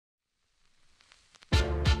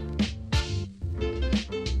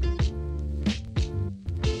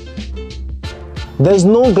There's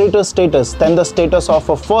no greater status than the status of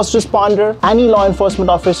a first responder, any law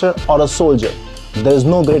enforcement officer, or a soldier. There's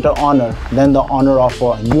no greater honor than the honor of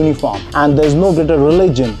a uniform. And there's no greater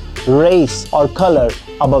religion, race, or color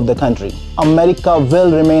above the country. America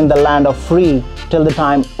will remain the land of free till the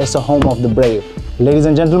time it's a home of the brave. Ladies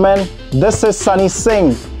and gentlemen, this is Sunny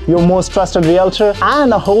Singh, your most trusted realtor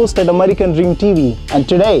and a host at American Dream TV. And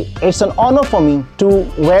today, it's an honor for me to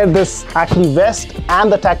wear this vest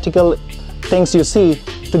and the tactical things you see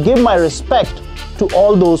to give my respect to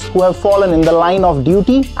all those who have fallen in the line of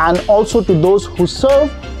duty and also to those who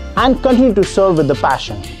serve and continue to serve with the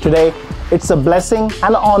passion. Today, it's a blessing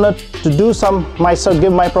and an honor to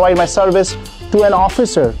provide my service to an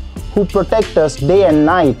officer who protects us day and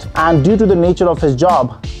night. And due to the nature of his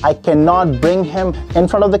job, I cannot bring him in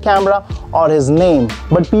front of the camera or his name,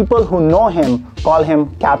 but people who know him call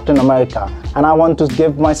him Captain America. And I want to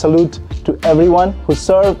give my salute to everyone who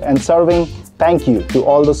served and serving. Thank you to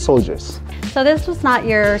all the soldiers. So this was not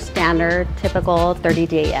your standard, typical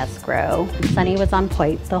 30-day escrow. Sunny was on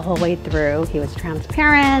point the whole way through. He was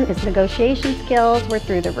transparent, his negotiation skills were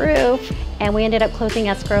through the roof, and we ended up closing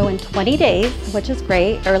escrow in 20 days, which is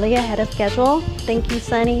great, early ahead of schedule. Thank you,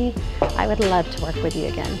 Sunny. I would love to work with you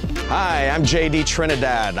again. Hi, I'm JD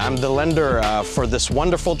Trinidad. I'm the lender for this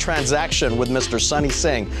wonderful transaction with Mr. Sunny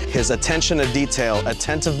Singh. His attention to detail,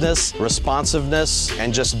 attentiveness, responsiveness,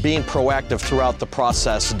 and just being proactive throughout the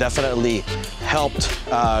process definitely helped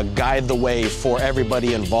guide the way for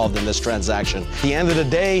everybody involved in this transaction. At the end of the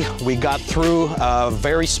day, we got through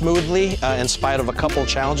very smoothly in spite of a couple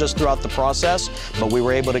challenges throughout the process, but we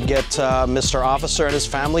were able to get Mr. Officer and his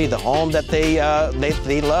family the home that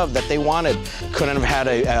they loved, that they wanted. Couldn't have had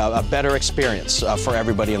a better experience for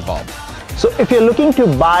everybody involved. So if you're looking to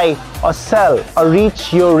buy or sell or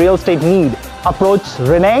reach your real estate need, approach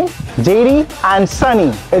Renee, JD, and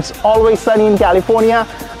Sunny. It's always sunny in California,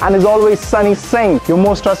 and it's always Sunny Singh, your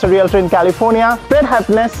most trusted realtor in California. Spread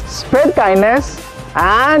happiness, spread kindness,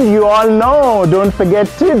 and you all know, don't forget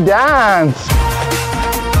to dance.